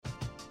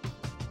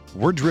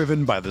We're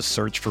driven by the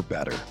search for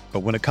better. But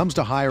when it comes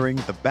to hiring,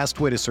 the best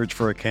way to search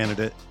for a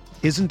candidate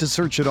isn't to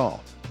search at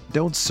all.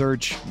 Don't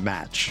search,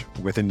 match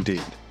with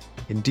Indeed.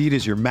 Indeed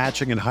is your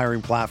matching and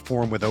hiring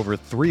platform with over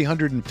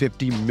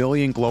 350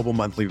 million global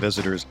monthly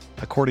visitors,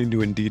 according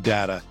to Indeed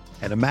data,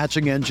 and a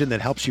matching engine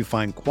that helps you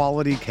find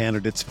quality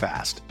candidates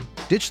fast.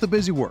 Ditch the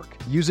busy work.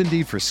 Use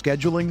Indeed for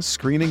scheduling,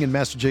 screening, and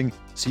messaging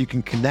so you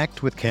can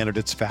connect with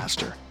candidates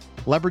faster.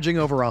 Leveraging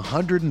over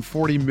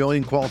 140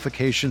 million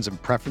qualifications and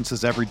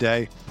preferences every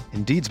day,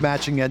 Indeed's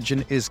matching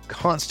engine is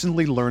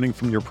constantly learning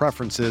from your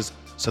preferences,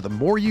 so the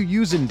more you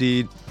use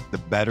Indeed, the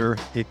better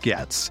it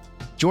gets.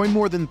 Join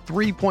more than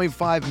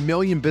 3.5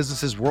 million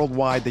businesses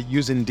worldwide that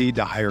use Indeed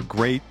to hire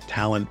great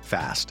talent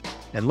fast.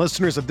 And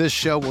listeners of this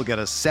show will get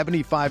a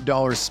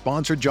 $75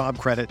 sponsored job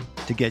credit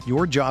to get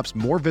your jobs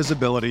more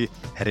visibility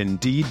at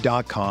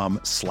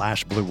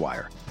Indeed.com/Blue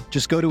Wire.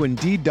 Just go to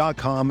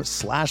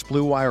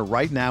Indeed.com/Blue Wire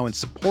right now and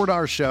support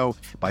our show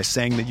by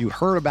saying that you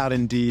heard about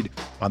Indeed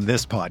on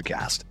this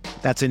podcast.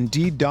 That's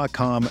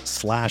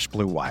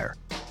Indeed.com/Blue Wire.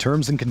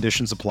 Terms and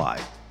conditions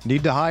apply.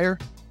 Need to hire?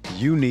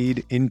 You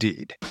need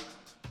Indeed.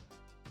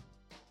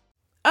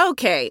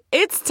 Okay,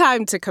 it's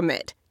time to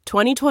commit.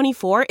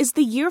 2024 is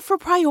the year for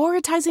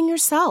prioritizing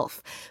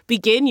yourself.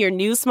 Begin your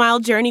new smile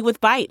journey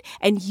with Byte,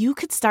 and you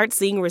could start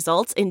seeing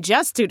results in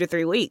just 2 to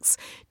 3 weeks.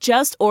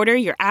 Just order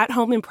your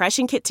at-home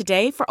impression kit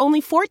today for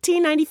only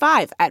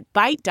 $14.95 at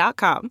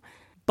Byte.com.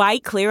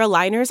 Byte Clear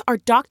aligners are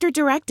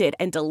doctor-directed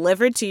and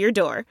delivered to your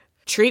door.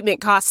 Treatment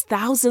costs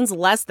thousands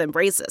less than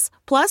braces.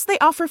 Plus, they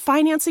offer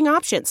financing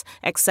options,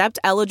 accept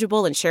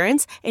eligible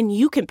insurance, and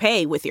you can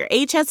pay with your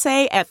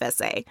HSA,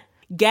 FSA.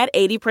 Get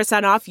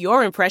 80% off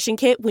your impression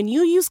kit when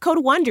you use code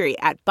WONDERY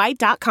at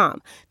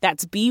Byte.com.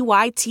 That's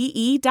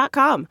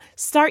BYTE.com.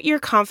 Start your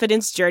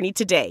confidence journey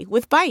today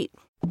with Byte.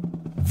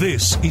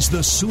 This is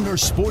the Sooner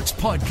Sports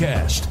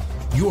Podcast,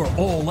 your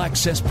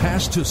all-access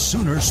pass to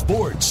Sooner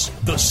Sports.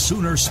 The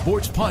Sooner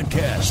Sports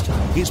Podcast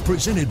is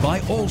presented by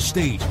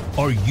Allstate.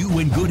 Are you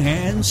in good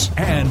hands?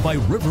 And by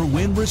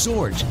Riverwind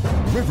Resort.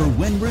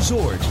 Riverwind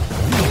Resort,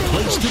 the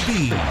place to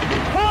be.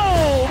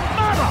 Oh,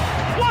 mama!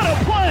 What a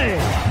play!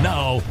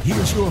 Now,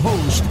 here's your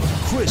host,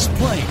 Chris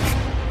Plank.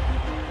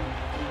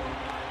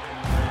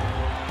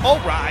 All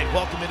right,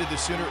 welcome into the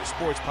Sooner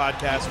Sports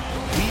Podcast.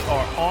 We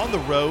are on the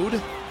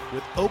road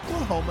with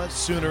Oklahoma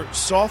Sooner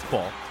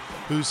Softball,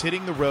 who's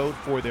hitting the road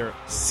for their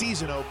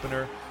season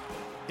opener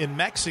in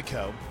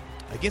Mexico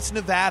against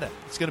Nevada.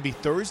 It's going to be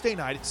Thursday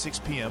night at 6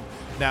 p.m.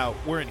 Now,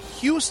 we're in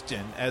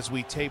Houston as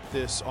we tape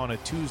this on a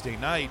Tuesday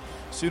night.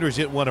 Sooners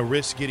didn't want to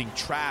risk getting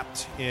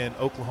trapped in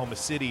Oklahoma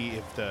City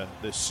if the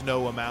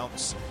snow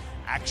amounts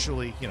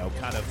actually,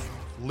 kind of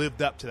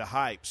lived up to the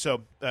hype.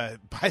 So, by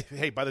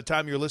the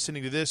time you're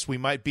listening to this, we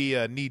might be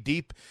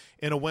knee-deep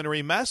in a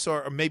wintry mess,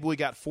 or maybe we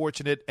got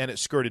fortunate and it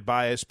skirted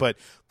by us, but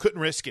couldn't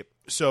risk it.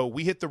 So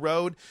we hit the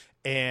road,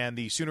 and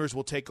the Sooners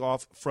will take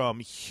off from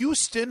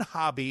Houston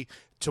Hobby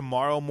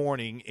tomorrow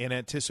morning in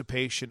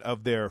anticipation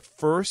of their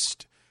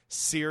first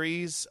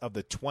series of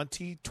the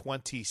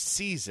 2020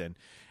 season.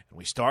 And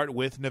we start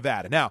with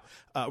Nevada. Now,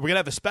 we're going to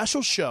have a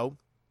special show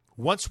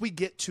once we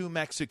get to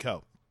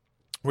Mexico.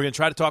 We're going to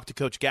try to talk to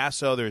Coach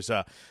Gasso. There's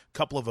a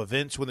couple of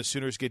events when the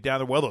Sooners get down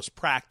there. Well, those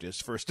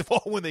practice, first of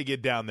all, when they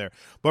get down there.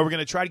 But we're going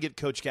to try to get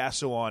Coach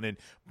Gasso on and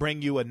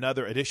bring you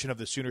another edition of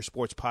the Sooner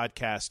Sports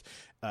Podcast.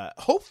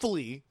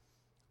 Hopefully,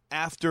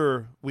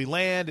 after we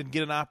land and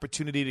get an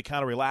opportunity to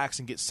kind of relax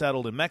and get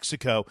settled in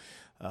Mexico,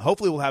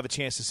 hopefully we'll have a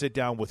chance to sit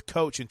down with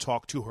Coach and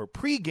talk to her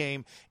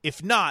pregame.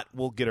 If not,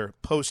 we'll get her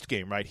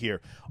postgame right here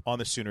on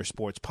the Sooner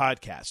Sports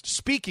Podcast.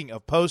 Speaking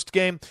of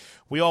postgame,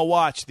 we all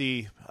watched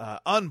the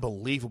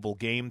unbelievable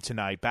game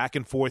tonight, back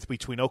and forth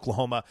between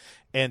Oklahoma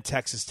and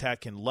Texas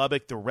Tech in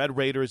Lubbock. The Red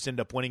Raiders end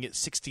up winning it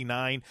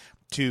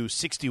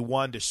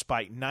 69-61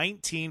 despite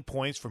 19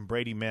 points from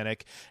Brady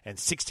Manick and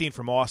 16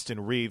 from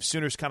Austin Reeves.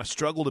 Sooners kind of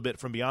struggled a bit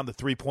from beyond the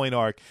three-point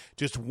arc,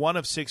 just 1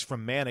 of 6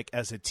 from Manick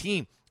as a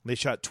team. They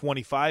shot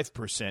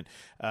 25%.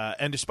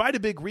 And despite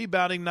a big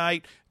rebounding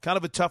night, kind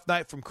of a tough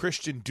night from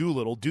Christian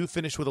Doolittle. Dew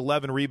finished with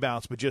 11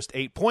 rebounds but just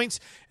 8 points.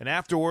 And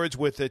afterwards,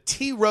 with the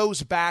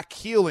T-Rose back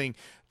healing,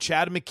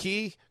 Chad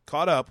McKee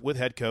caught up with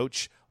head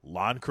coach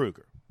Lon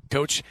Kruger.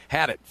 Coach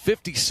had it,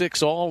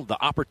 56 all.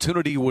 The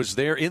opportunity was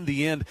there in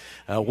the end.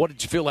 What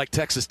did you feel like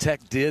Texas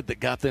Tech did that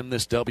got them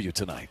this W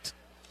tonight?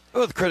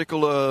 Well, the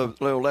critical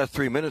last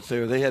 3 minutes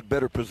there, they had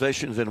better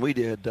possessions than we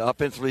did.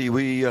 Offensively,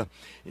 we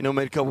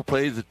made a couple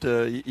plays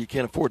that you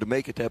can't afford to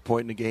make at that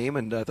point in the game,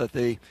 and I thought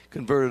they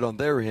converted on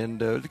their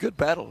end. It was a good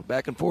battle,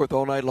 back and forth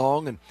all night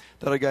long, and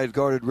the other guys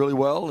guarded really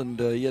well, and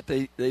yet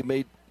they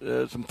made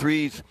some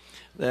threes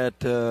that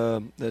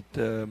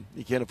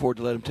you can't afford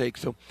to let them take.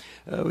 So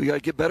we got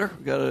to get better.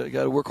 We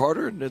got to work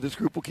harder, and this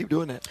group will keep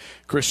doing that.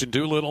 Christian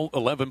Doolittle,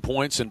 11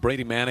 points, and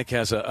Brady Manick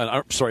has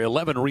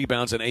 11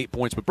 rebounds and 8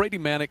 points. But Brady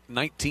Manick,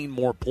 19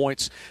 more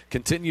points,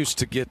 continues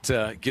to get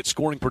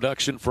scoring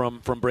production from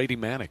Brady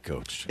Manick,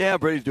 Coach. Yeah,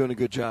 Brady's doing a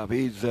good job.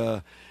 He's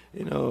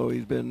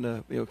he's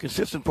been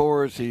consistent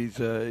for us. He's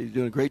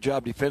doing a great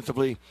job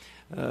defensively.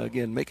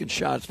 again, making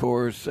shots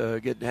for us.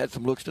 Had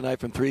some looks tonight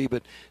from three,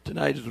 but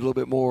tonight is a little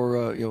bit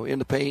more, in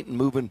the paint and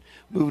moving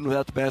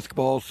without the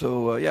basketball.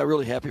 So,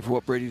 really happy for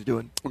what Brady's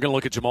doing. We're going to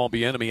look at Jamal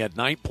Bienemy. He had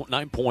 9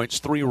 points,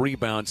 3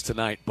 rebounds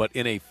tonight, but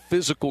in a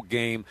physical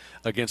game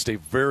against a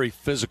very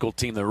physical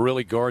team that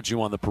really guards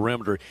you on the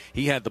perimeter,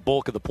 he had the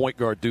bulk of the point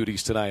guard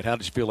duties tonight. How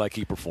did you feel like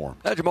he performed?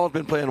 Jamal's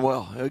been playing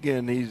well.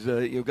 Again, he's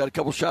got a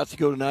couple shots to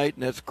go tonight,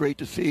 and that's great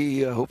to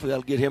see. Hopefully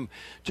that'll get him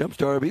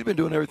jump-started. But he's been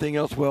doing everything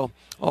else well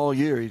all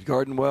year. He's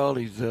guarding well.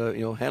 He's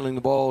handling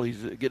the ball.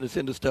 He's getting us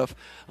into stuff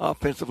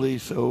offensively.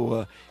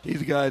 So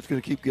he's a guy that's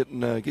going to keep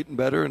getting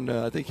better, and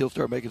I think he'll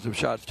start making some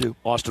shots too.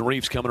 Austin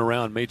Reeves coming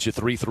around, made you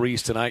 3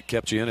 threes tonight,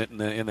 kept you in it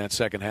in that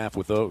second half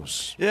with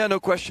those. Yeah, no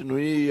question.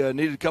 We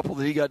needed a couple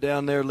that he got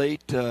down there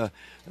late.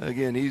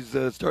 Again, he's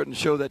starting to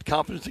show that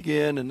confidence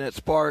again and that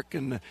spark,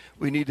 and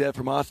we need that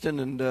from Austin,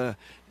 and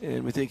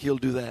we think he'll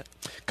do that.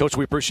 Coach,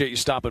 we appreciate you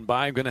stopping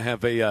by. I'm going to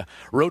have a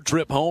road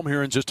trip home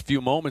here in just a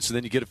few moments, and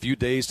then you get a few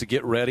days to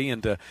get ready,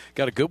 and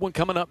got a good one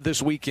coming up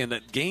this weekend.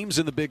 Games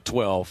in the Big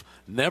 12,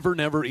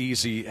 never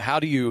easy. How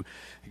do you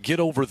get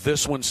over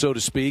this one, so to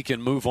speak,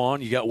 and move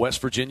on? You got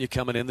West Virginia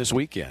coming in this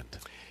weekend.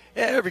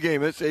 Yeah, every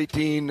game. It's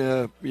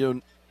 18,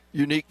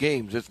 unique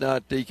games. It's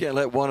not, you can't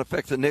let one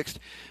affect the next,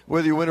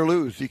 whether you win or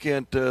lose. You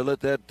can't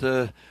let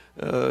that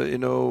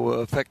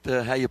affect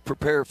how you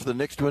prepare for the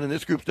next one. And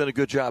this group's done a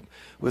good job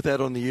with that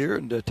on the year.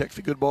 And Tech's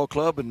a good ball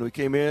club, and we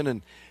came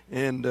in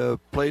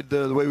and played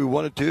the way we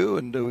wanted to.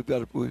 And we've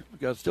got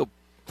to still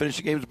finish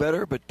the games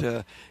better. But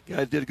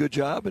guys did a good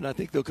job, and I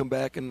think they'll come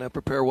back and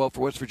prepare well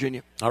for West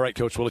Virginia. All right,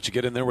 Coach, we'll let you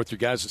get in there with your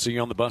guys and see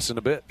you on the bus in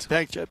a bit.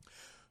 Thanks, Chad.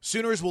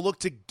 Sooners will look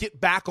to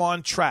get back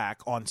on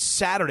track on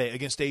Saturday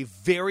against a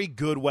very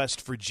good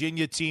West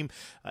Virginia team.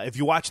 If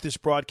you watched this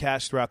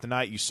broadcast throughout the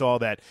night, you saw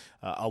that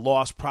a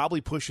loss probably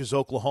pushes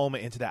Oklahoma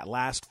into that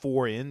last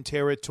 4-in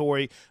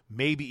territory,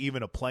 maybe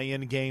even a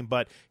play-in game.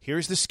 But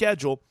here's the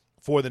schedule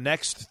for the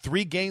next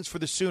 3 games for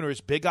the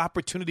Sooners. Big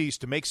opportunities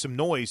to make some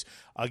noise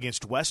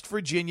against West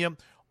Virginia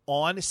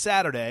on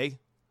Saturday.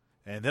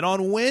 And then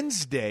on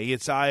Wednesday,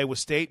 it's Iowa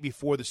State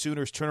before the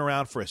Sooners turn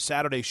around for a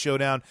Saturday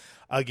showdown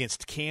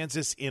against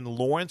Kansas in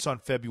Lawrence on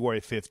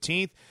February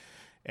 15th.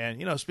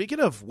 And,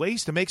 speaking of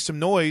ways to make some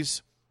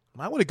noise,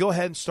 I want to go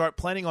ahead and start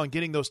planning on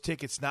getting those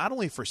tickets not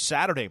only for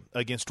Saturday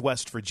against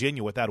West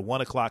Virginia with that 1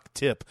 o'clock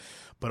tip,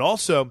 but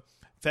also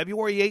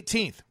February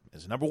 18th,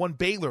 as number 1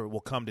 Baylor will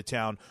come to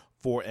town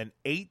for an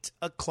 8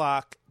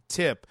 o'clock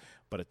tip.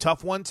 But a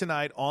tough one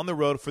tonight on the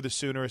road for the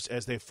Sooners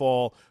as they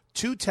fall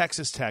to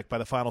Texas Tech by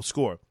the final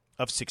score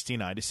of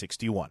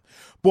 69-61.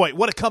 Boy,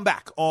 what a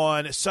comeback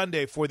on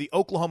Sunday for the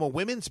Oklahoma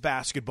women's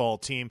basketball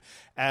team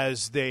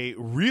as they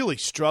really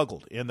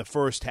struggled in the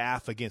first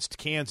half against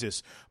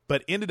Kansas,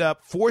 but ended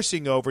up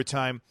forcing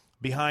overtime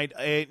behind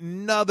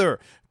another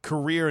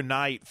career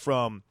night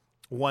from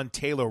one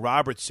Taylor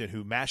Robertson,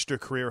 who matched her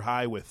career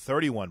high with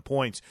 31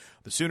 points.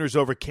 The Sooners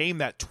overcame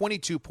that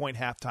 22-point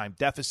halftime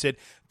deficit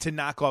to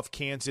knock off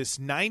Kansas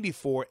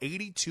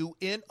 94-82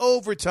 in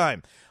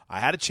overtime. I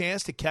had a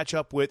chance to catch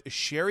up with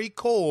Sherri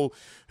Coale,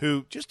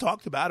 who just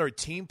talked about her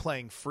team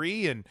playing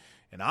free and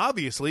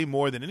obviously,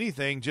 more than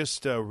anything,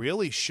 just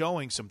really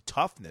showing some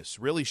toughness,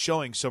 really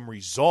showing some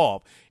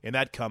resolve in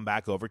that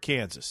comeback over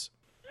Kansas.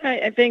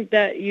 I think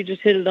that you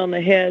just hit it on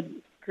the head,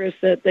 Chris,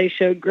 that they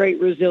showed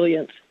great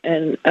resilience.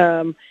 And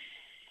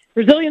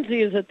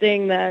resiliency is a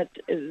thing that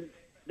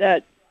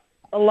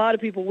a lot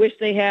of people wish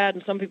they had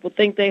and some people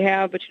think they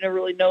have, but you never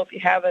really know if you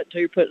have it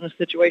until you're put in a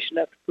situation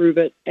to have to prove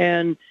it.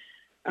 And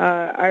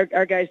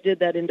our guys did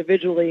that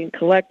individually and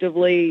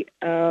collectively.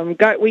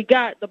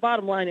 The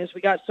bottom line is we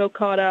got so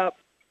caught up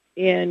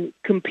in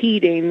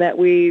competing that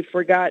we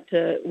forgot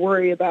to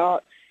worry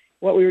about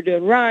what we were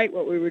doing right,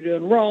 what we were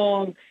doing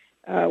wrong.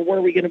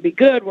 Were we going to be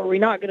good? Were we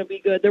not going to be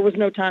good? There was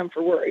no time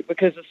for worry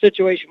because the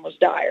situation was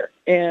dire,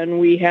 and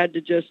we had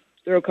to just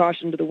throw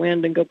caution to the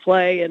wind and go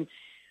play. And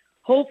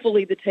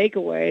hopefully the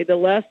takeaway, the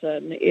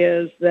lesson,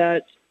 is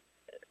that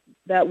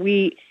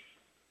we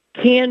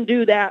can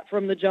do that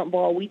from the jump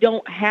ball. We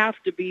don't have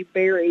to be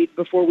buried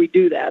before we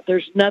do that.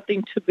 There's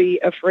nothing to be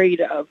afraid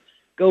of.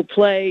 Go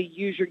play,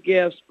 use your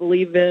gifts,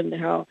 believe in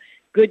how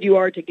good you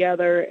are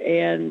together,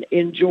 and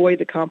enjoy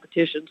the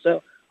competition.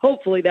 So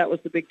hopefully that was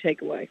the big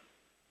takeaway.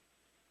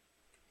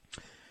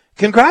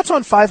 Congrats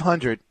on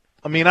 500.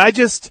 I mean, I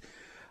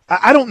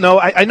don't know.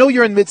 I know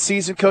you're in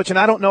midseason, Coach, and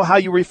I don't know how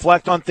you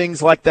reflect on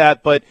things like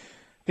that, but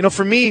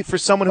for me, for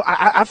someone who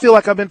I feel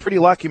like I've been pretty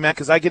lucky, man,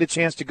 because I get a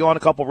chance to go on a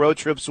couple road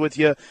trips with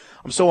you.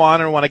 I'm so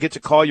honored when I get to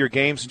call your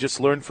games and just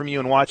learn from you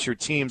and watch your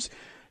teams.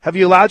 Have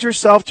you allowed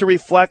yourself to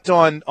reflect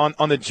on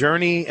the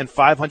journey and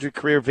 500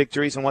 career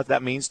victories and what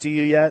that means to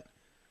you yet?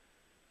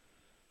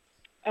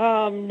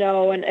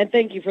 No, and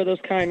thank you for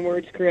those kind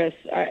words, Chris.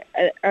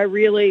 I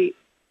really,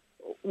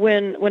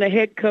 when a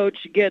head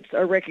coach gets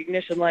a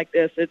recognition like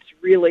this, it's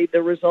really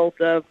the result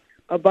of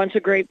a bunch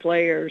of great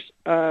players,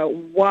 a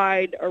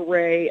wide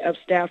array of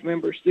staff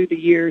members through the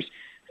years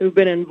who've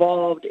been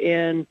involved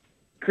in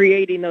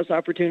creating those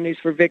opportunities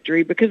for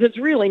victory, because it's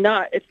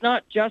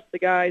not just the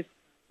guys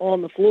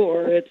on the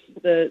floor. It's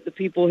the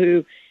people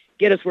who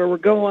get us where we're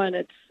going.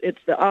 It's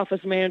the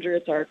office manager,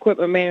 it's our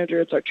equipment manager,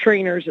 it's our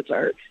trainers, it's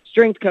our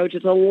strength coach.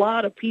 It's a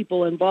lot of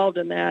people involved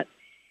in that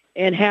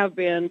and have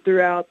been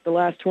throughout the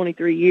last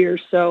 23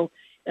 years. So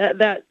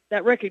that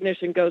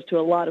recognition goes to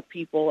a lot of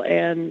people,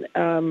 and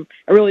I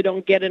really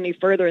don't get any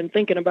further in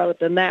thinking about it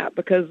than that,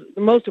 because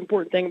the most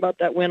important thing about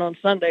that win on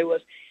Sunday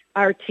was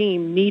our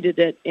team needed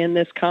it in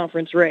this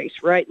conference race.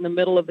 Right in the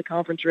middle of the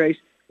conference race,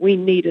 we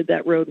needed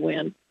that road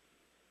win.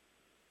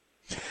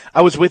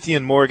 I was with you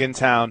in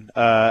Morgantown,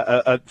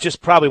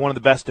 just probably one of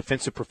the best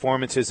defensive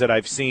performances that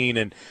I've seen,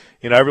 and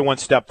everyone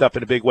stepped up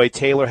in a big way.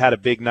 Taylor had a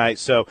big night,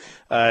 so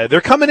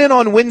they're coming in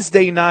on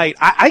Wednesday night.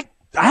 I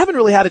haven't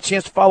really had a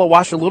chance to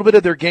watch a little bit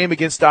of their game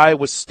against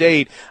Iowa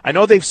State. I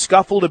know they've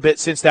scuffled a bit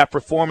since that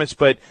performance,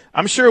 but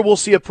I'm sure we'll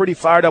see a pretty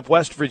fired-up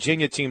West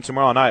Virginia team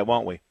tomorrow night,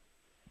 won't we?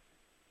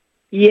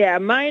 Yeah,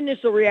 my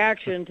initial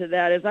reaction to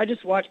that is I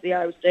just watched the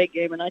Iowa State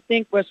game, and I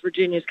think West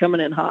Virginia's coming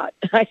in hot.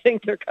 I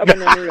think they're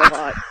coming in real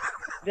hot.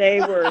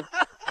 They were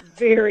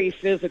very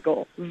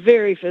physical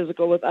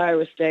with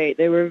Iowa State.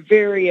 They were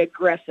very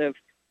aggressive.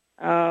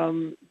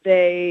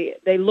 They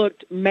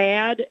looked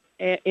mad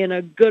in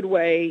a good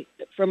way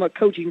from a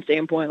coaching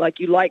standpoint,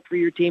 like you like for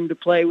your team to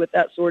play with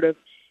that sort of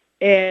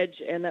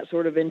edge and that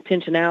sort of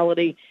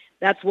intentionality.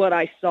 That's what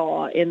I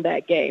saw in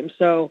that game.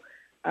 So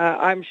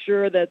I'm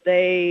sure that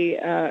they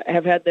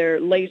have had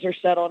their laser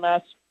set on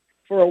us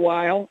for a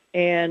while,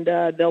 and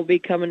they'll be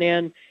coming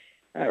in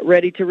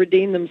ready to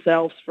redeem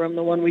themselves from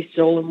the one we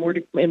stole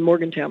in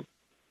Morgantown.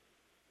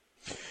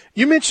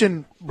 You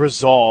mentioned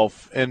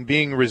resolve and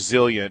being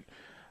resilient.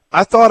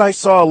 I thought I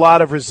saw a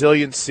lot of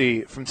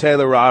resiliency from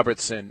Taylor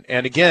Robertson.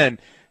 And again,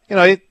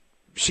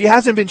 she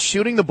hasn't been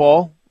shooting the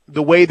ball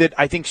the way that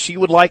I think she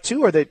would like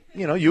to, or that,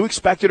 you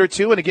expected her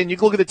to. And again, you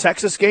can look at the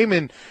Texas game,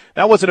 and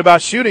that wasn't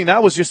about shooting.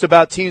 That was just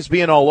about teams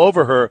being all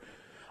over her.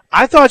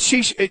 I thought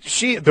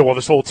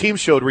this whole team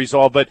showed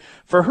resolve, but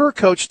for her,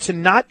 coach, to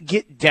not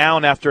get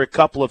down after a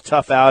couple of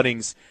tough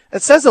outings,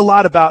 it says a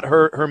lot about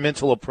her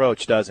mental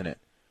approach, doesn't it?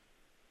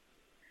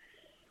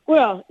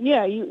 Well,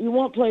 yeah, you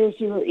want players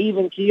who are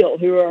even-keeled,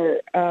 who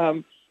are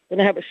going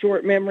to have a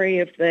short memory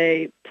if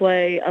they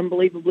play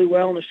unbelievably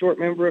well, and a short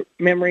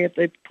memory if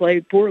they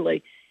play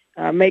poorly,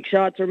 make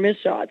shots or miss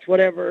shots,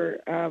 whatever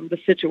the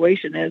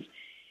situation is.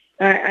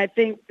 I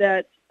think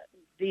that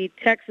the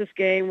Texas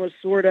game was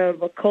sort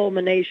of a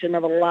culmination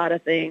of a lot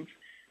of things,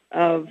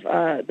 of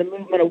the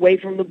movement away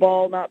from the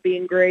ball not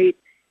being great,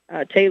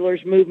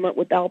 Taylor's movement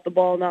without the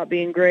ball not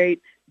being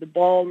great, the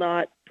ball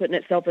not putting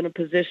itself in a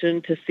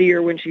position to see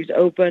her when she's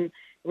open.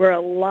 There were a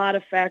lot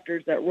of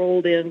factors that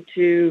rolled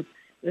into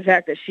the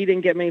fact that she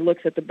didn't get many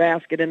looks at the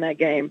basket in that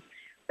game.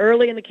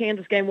 Early in the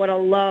Kansas game, what I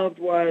loved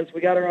was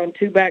we got her on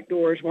two back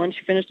doors. One,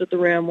 she finished at the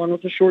rim. One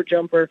was a short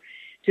jumper,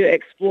 to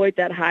exploit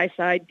that high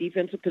side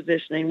defensive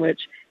positioning,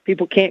 which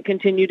people can't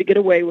continue to get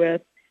away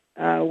with.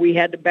 We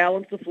had to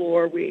balance the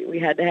floor. We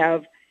had to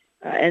have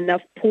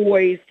enough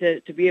poise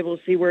to be able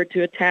to see where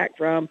to attack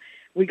from.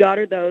 We got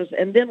her those.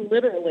 And then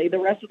literally the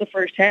rest of the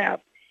first half,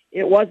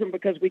 it wasn't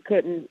because we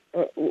couldn't,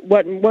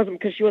 wasn't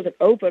because she wasn't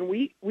open.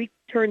 We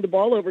turned the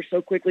ball over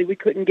so quickly we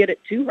couldn't get it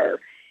to her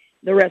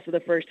the rest of the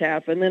first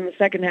half. And then the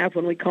second half,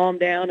 when we calmed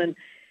down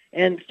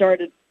and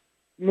started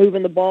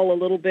moving the ball a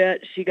little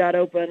bit, she got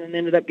open and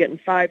ended up getting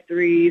 5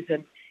 threes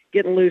and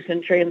getting loose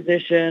in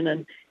transition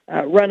and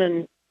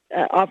running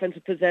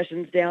offensive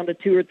possessions down to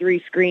 2 or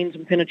 3 screens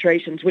and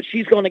penetrations, which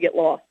she's going to get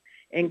lost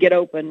and get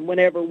open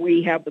whenever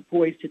we have the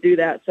poise to do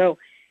that. So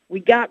we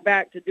got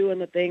back to doing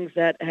the things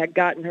that had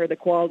gotten her the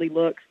quality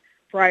looks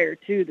prior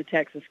to the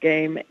Texas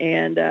game,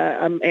 and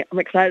I'm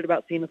excited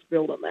about seeing us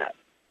build on that.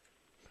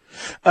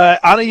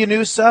 Ana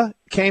Yunusa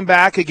came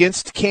back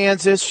against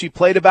Kansas. She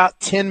played about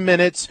 10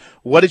 minutes.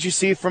 What did you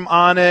see from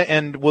Ana,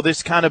 and will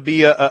this kind of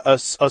be a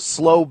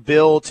slow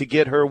build to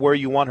get her where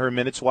you want her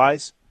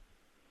minutes-wise?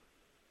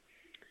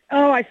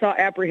 Oh, I saw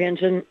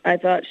apprehension. I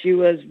thought she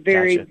was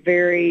very,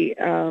 very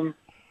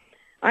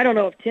I don't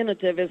know if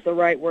tentative is the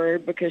right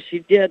word, because she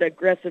did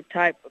aggressive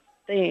type of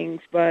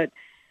things, but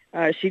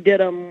she did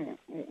them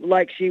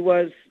like she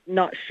was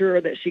not sure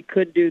that she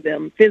could do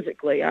them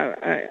physically.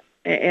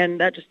 And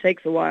that just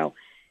takes a while,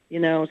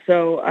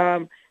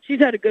 So she's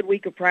had a good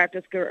week of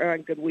practice,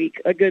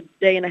 a good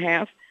day and a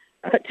half,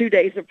 2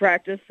 days of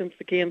practice since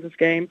the Kansas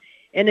game.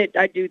 And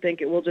I do think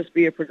it will just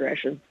be a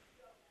progression.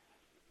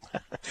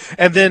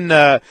 And then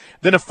a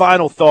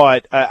final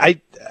thought.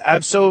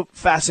 I'm so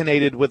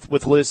fascinated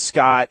with Liz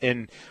Scott,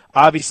 and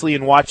obviously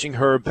in watching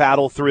her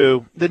battle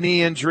through the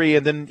knee injury,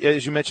 and then,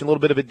 as you mentioned, a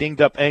little bit of a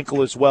dinged-up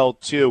ankle as well,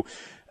 too.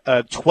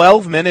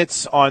 12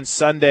 minutes on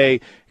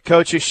Sunday.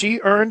 Coach, has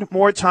she earned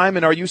more time,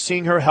 and are you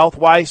seeing her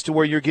health-wise to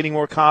where you're getting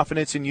more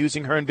confidence in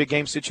using her in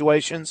big-game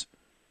situations?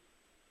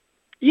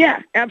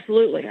 Yeah,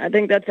 absolutely. I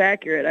think that's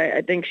accurate.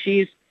 I think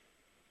she's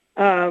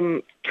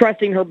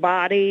trusting her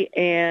body,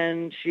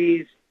 and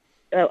she's,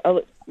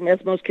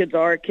 as most kids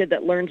are, a kid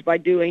that learns by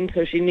doing,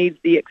 so she needs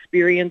the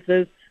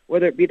experiences,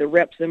 whether it be the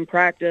reps in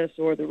practice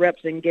or the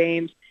reps in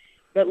games.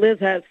 But Liz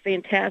has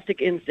fantastic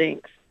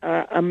instincts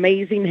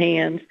amazing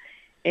hands,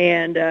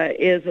 and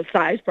is a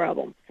size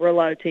problem for a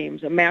lot of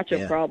teams, a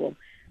matchup problem.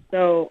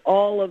 So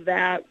all of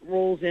that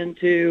rolls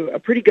into a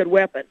pretty good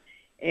weapon,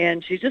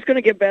 and she's just going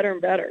to get better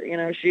and better. You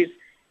know,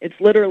 it's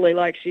literally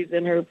like she's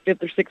in her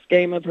 5th or 6th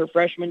game of her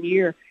freshman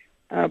year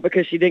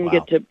because she didn't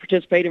get to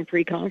participate in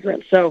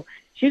pre-conference. So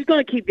she's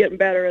going to keep getting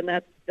better, and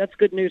that's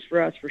good news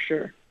for us for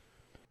sure.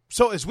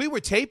 So as we were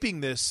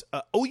taping this,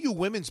 OU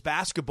women's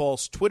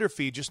basketball's Twitter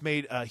feed just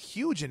made a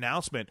huge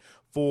announcement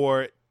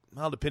for,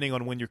 well, depending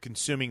on when you're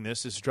consuming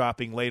this, is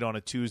dropping late on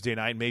a Tuesday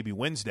night, maybe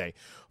Wednesday,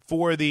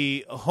 for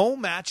the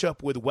home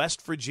matchup with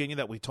West Virginia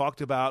that we talked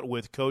about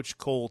with Coach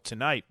Coale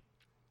tonight.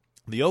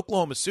 The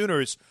Oklahoma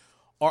Sooners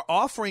are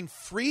offering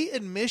free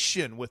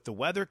admission with the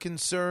weather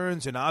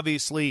concerns and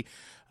obviously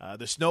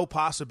the snow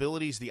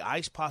possibilities, the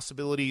ice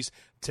possibilities.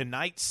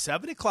 Tonight,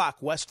 7 o'clock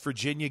West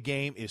Virginia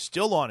game is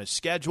still on a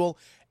schedule,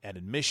 and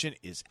admission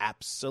is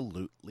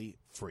absolutely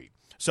free.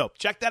 So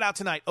check that out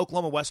tonight.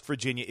 Oklahoma, West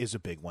Virginia is a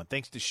big one.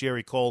 Thanks to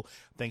Sherri Coale.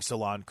 Thanks to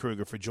Lon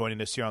Kruger for joining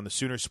us here on the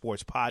Sooner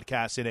Sports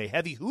Podcast in a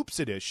Heavy Hoops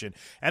edition.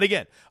 And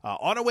again,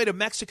 on our way to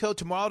Mexico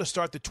tomorrow to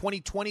start the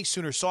 2020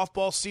 Sooner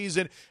softball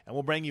season, and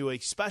we'll bring you a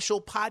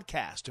special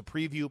podcast to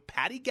preview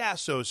Patty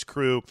Gasso's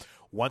crew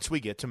once we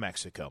get to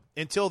Mexico.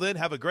 Until then,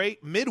 have a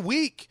great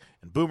midweek,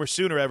 and Boomer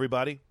Sooner,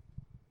 everybody.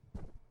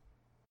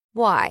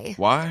 Why?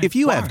 If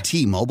you have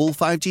T-Mobile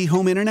 5G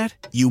home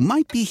internet, you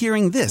might be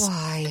hearing this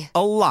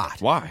a lot.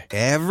 Why?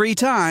 Every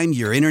time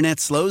your internet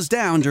slows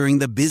down during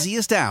the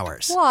busiest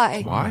hours.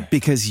 Why?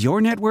 Because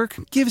your network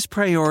gives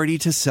priority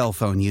to cell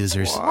phone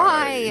users.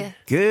 Why?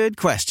 Good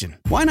question.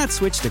 Why not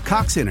switch to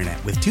Cox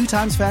Internet with 2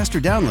 times faster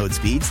download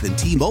speeds than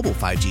T-Mobile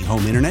 5G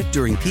home internet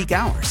during peak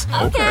hours?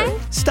 Okay.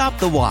 Stop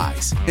the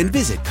whys and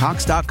visit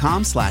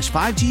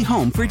cox.com/5G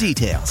home for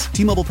details.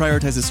 T-Mobile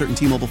prioritizes certain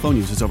T-Mobile phone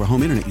users over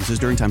home internet users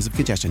during times of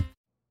congestion.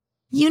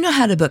 You know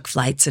how to book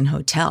flights and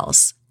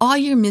hotels. All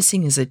you're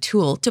missing is a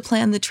tool to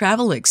plan the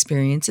travel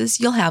experiences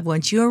you'll have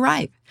once you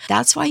arrive.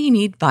 That's why you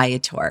need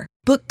Viator.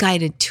 Book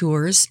guided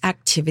tours,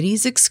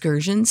 activities,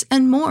 excursions,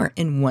 and more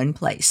in one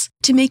place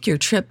to make your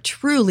trip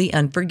truly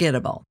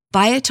unforgettable.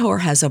 Viator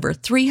has over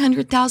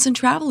 300,000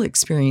 travel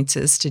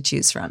experiences to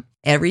choose from.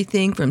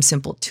 Everything from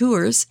simple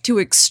tours to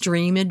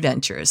extreme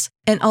adventures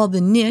and all the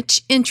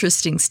niche,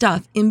 interesting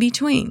stuff in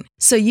between.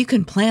 So you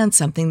can plan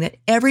something that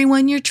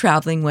everyone you're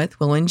traveling with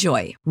will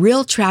enjoy.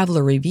 Real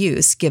traveler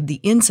reviews give the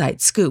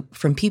inside scoop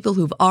from people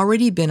who've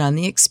already been on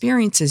the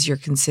experiences you're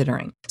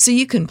considering. So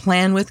you can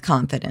plan with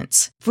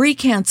confidence. Free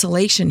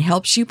cancellation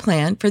helps you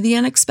plan for the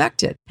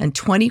unexpected. And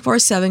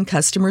 24/7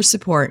 customer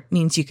support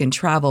means you can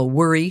travel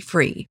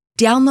worry-free.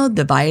 Download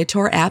the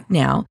Viator app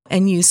now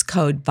and use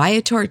code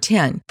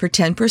Viator10 for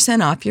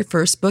 10% off your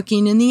first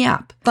booking in the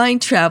app.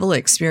 Find travel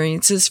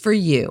experiences for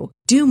you.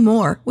 Do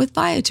more with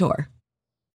Viator.